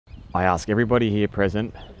I ask everybody here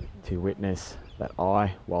present to witness that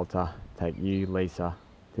I, Walter, take you, Lisa,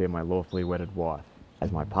 to be my lawfully wedded wife.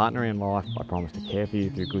 As my partner in life, I promise to care for you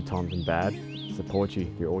through good times and bad, support you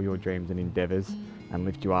through all your dreams and endeavours, and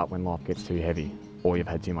lift you up when life gets too heavy or you've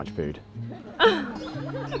had too much food.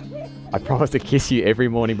 I promise to kiss you every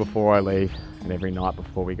morning before I leave and every night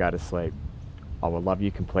before we go to sleep. I will love you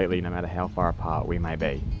completely no matter how far apart we may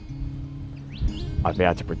be. I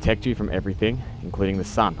vow to protect you from everything, including the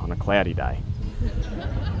sun on a cloudy day.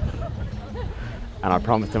 And I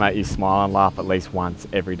promise to make you smile and laugh at least once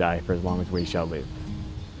every day for as long as we shall live.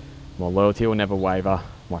 My loyalty will never waver,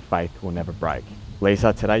 my faith will never break.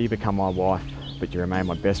 Lisa, today you become my wife, but you remain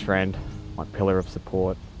my best friend, my pillar of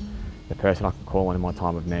support, the person I can call on in my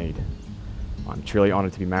time of need. I'm truly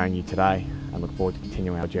honoured to be marrying you today and look forward to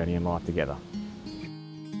continuing our journey in life together.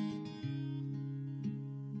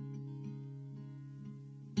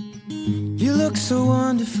 You look so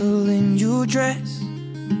wonderful in your dress.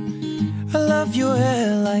 I love your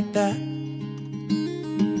hair like that.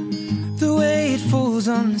 The way it falls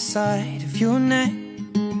on the side of your neck,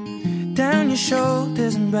 down your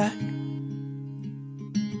shoulders and back.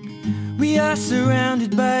 We are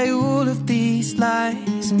surrounded by all of these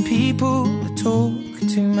lies, and people that talk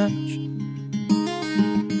too much.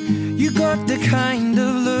 You got the kind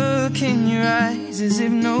of look in your eyes as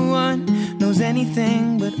if no one knows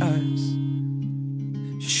anything but us.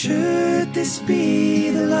 Should this be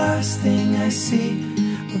the last thing I see,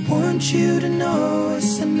 I want you to know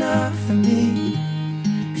it's enough for me.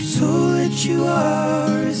 'Cause all that you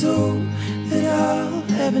are is all that I'll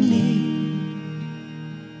ever need.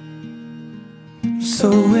 So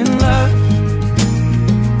in love,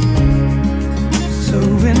 so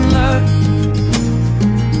in love,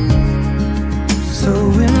 so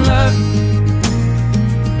in love,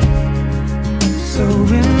 so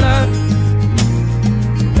in love.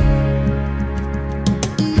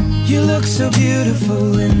 You look so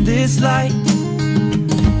beautiful in this light,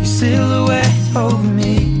 your silhouette over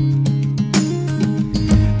me.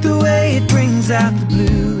 The way it brings out the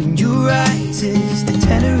blue in your eyes is the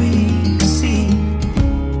Tenerife Sea.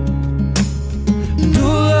 And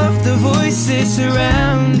all of the voices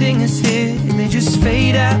surrounding us here, they just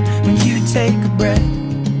fade out when you take a breath.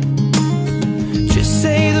 Just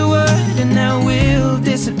say the word and now we'll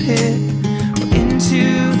disappear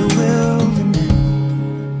into the wilderness.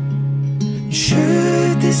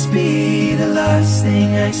 Should this be the last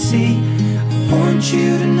thing I see, I want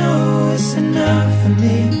you to know it's enough for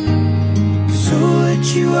me. 'Cause all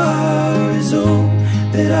that you are is all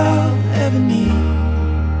that I'll ever need.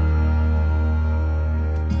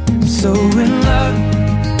 So in love,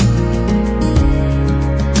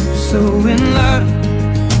 so in love,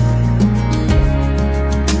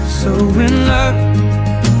 so in love,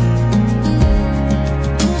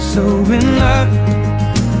 so in love.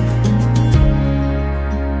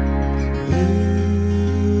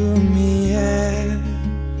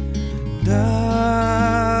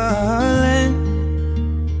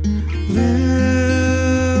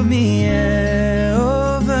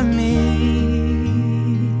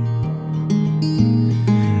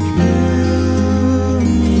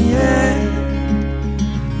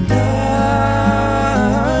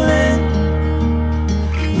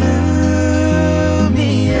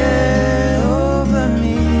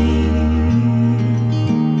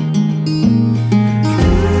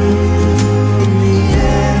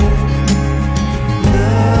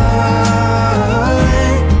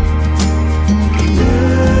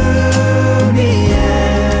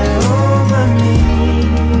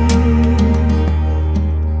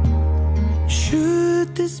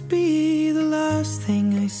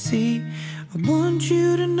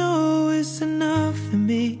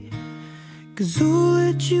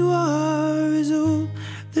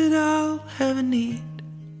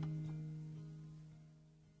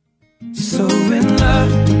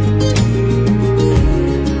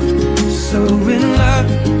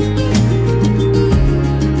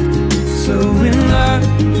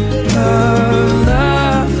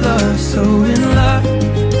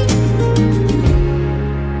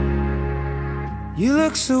 You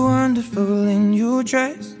look so wonderful in your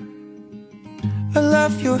dress. I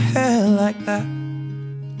love your hair like that.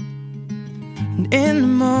 And in the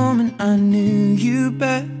moment I knew you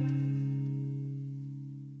better.